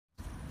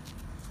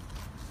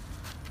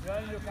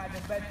Don't look at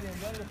the bedroom.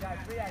 Don't look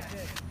at prayer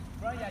thing.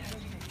 Run your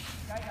thinking.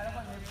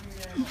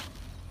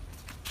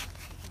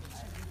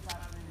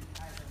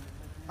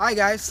 Hi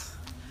guys,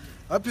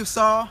 hope you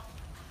saw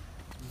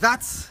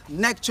that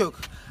neck choke.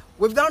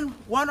 We've done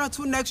one or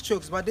two neck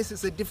chokes, but this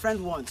is a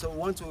different one. So we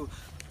want to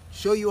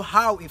show you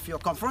how, if you're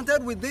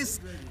confronted with this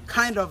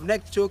kind of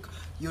neck choke,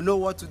 you know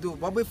what to do.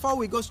 But before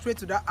we go straight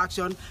to that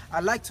action,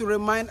 I'd like to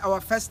remind our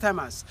first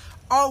timers,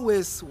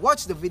 always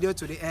watch the video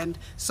to the end,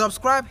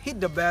 subscribe, hit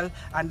the bell,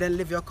 and then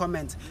leave your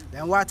comment.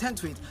 Then we'll attend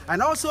to it.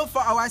 And also for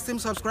our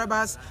esteemed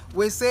subscribers,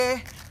 we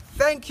say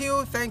thank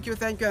you,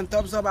 and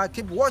thumbs up. I'll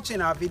keep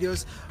watching our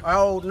videos.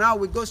 Oh, now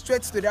we go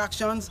straight to the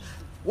actions.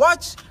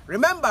 Watch.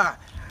 Remember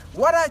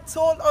what I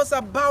told us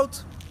about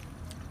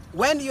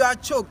when you are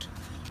choked.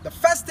 The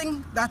first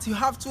thing that you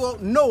have to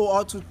know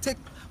or to take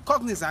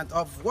cognizant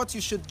of what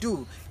you should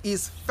do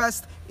is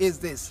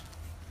this.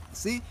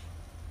 See?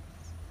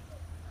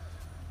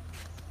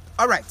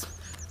 All right.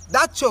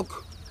 That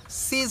choke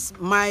sees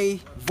my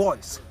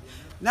voice.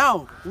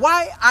 Now,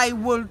 why I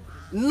will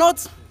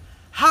not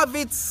have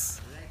it,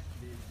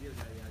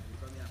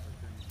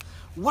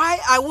 why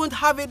I won't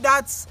have it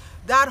that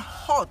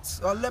hot,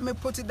 or let me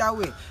put it that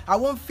way, I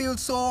won't feel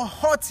so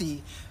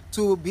haughty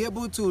to be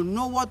able to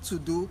know what to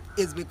do,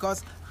 is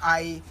because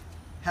I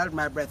held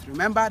my breath.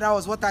 Remember, that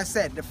was what I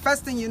said. The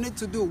first thing you need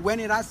to do when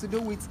it has to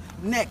do with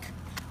neck,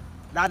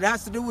 that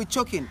has to do with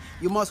choking,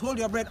 you must hold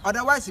your breath.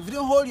 Otherwise, if you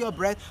don't hold your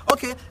breath,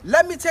 okay,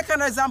 let me take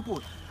an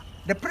example.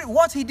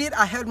 What he did,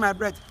 I held my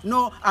breath.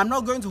 No, I'm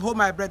not going to hold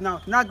my breath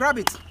now. Now grab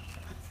it.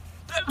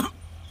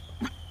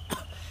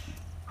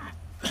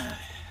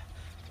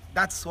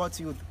 That's what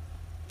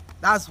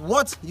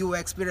you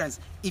experience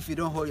if you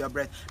don't hold your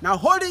breath. Now,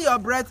 holding your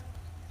breath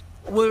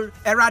will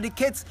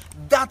eradicate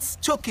that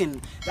choking,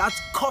 that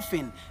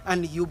coughing,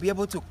 and you'll be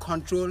able to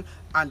control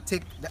and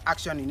take the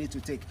action you need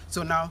to take.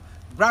 So now,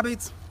 grab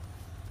it.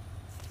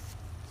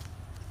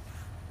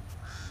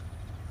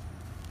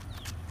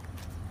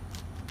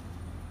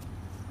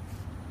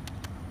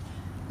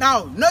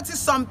 Now, notice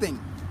something.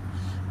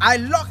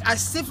 I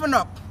stiffen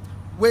up.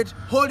 With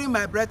holding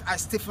my breath, I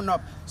stiffen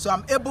up. So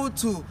I'm able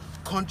to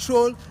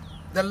control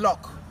the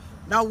lock.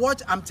 Now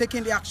watch, I'm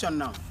taking the action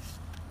now.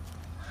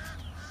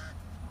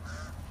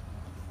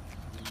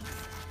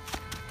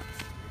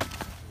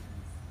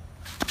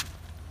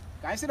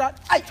 Can you see that?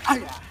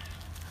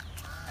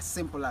 As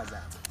simple as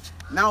that.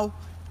 Now,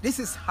 this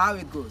is how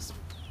it goes.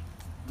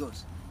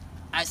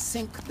 I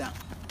sink down.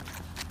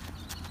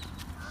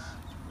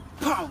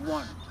 Bam,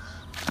 one.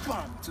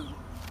 Bam, two.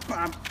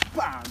 Bam,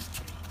 bam.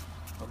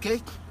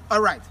 Okay? All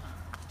right.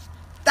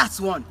 That's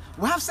one.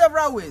 We have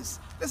several ways.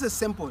 This is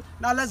simple.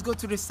 Now let's go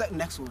to the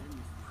next one.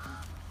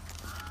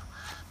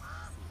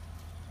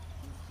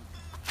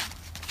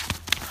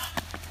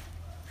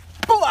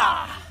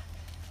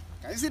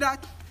 Can you see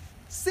that?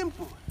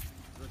 Simple.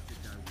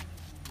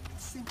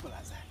 Simple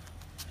as that.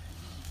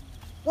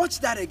 Watch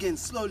that again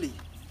slowly.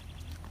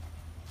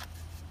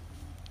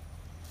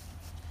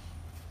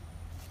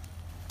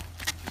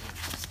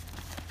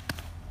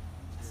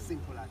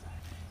 Simple as that.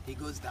 He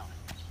goes down.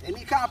 Then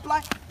he can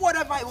apply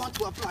whatever I want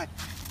to apply.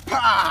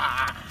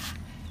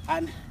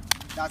 And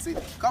that's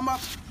it. Come up.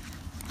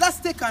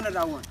 Let's take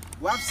another one.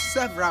 We have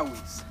several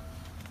ways.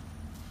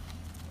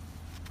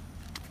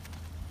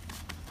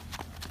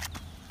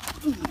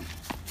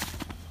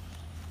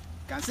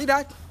 Can see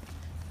that?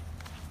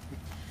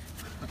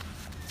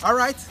 All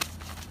right.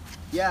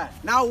 Yeah.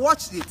 Now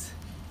watch it.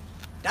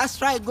 That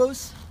strike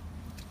goes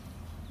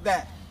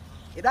there.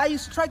 Either you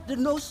strike the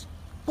nose,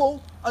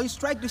 pull, or you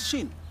strike the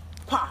shin.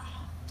 Pa.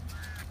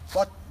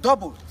 But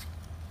double,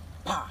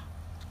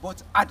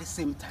 but at the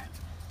same time.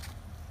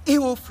 It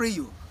will free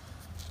you.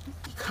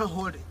 You can't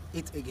hold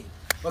it again.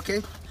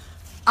 Okay?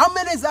 How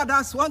many is that?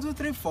 That's 1, 2,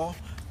 3, 4.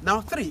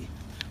 Now 3.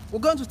 We're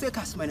going to take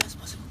as many as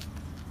possible.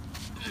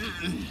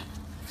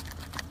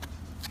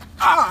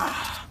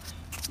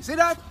 You see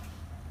that?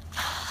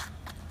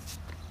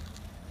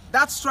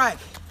 That strike,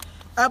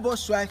 elbow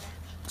strike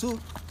to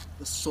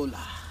the solar.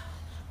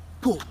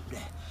 Boom,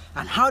 there.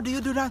 And how do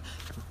you do that?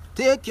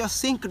 Take your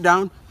sink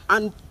down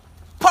and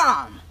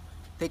palm,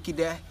 take it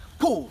there,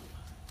 pull,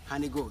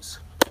 and it goes.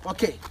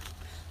 Okay,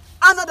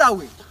 another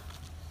way.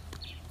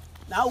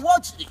 Now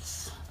watch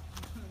this.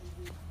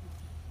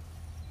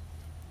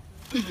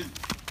 Can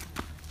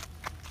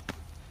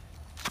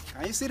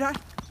you see that?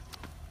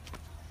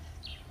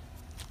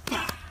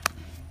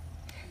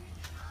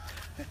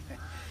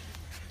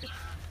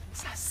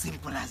 It's as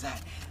simple as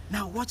that.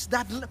 Now watch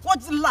that.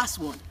 Watch the last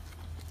one.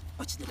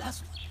 Watch the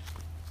last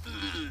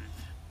one.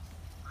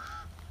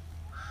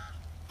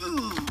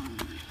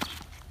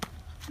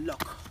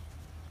 Lock.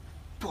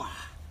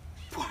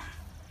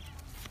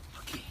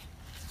 Okay.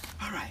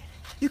 All right.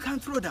 You can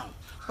throw down,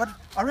 but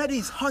already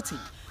it's hurting,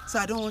 so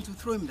I don't want to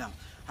throw him down.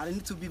 I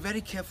need to be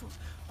very careful.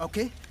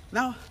 Okay.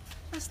 Now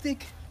let's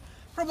take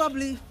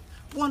probably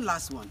one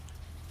last one.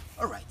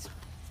 All right.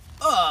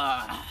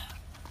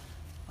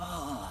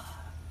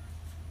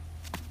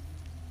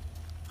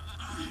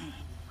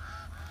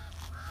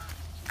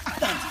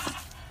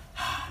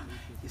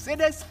 See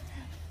this?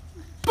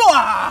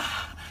 Boah!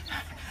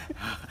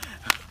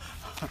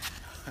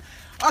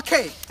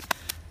 Okay.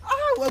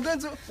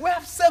 We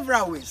have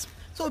several ways.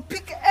 So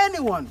pick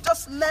anyone,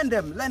 just learn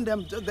them,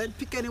 just then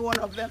pick any one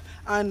of them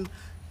and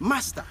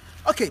master.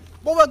 Okay,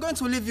 what we're going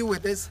to leave you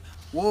with is,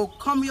 we'll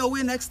come your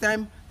way next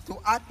time to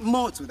add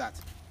more to that.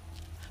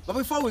 But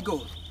before we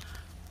go,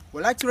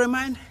 we'd like to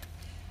remind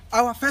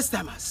our first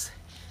timers,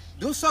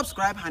 do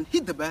subscribe and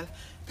hit the bell,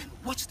 then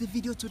watch the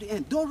video to the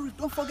end.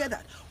 Don't forget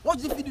that. Watch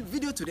the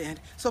video to the end,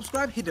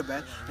 subscribe, hit the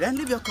bell, then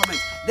leave your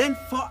comments. Then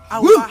for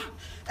our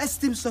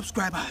esteemed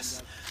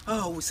subscribers,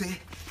 we say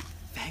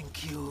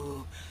thank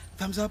you.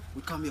 Thumbs up,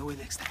 we come your way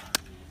next time.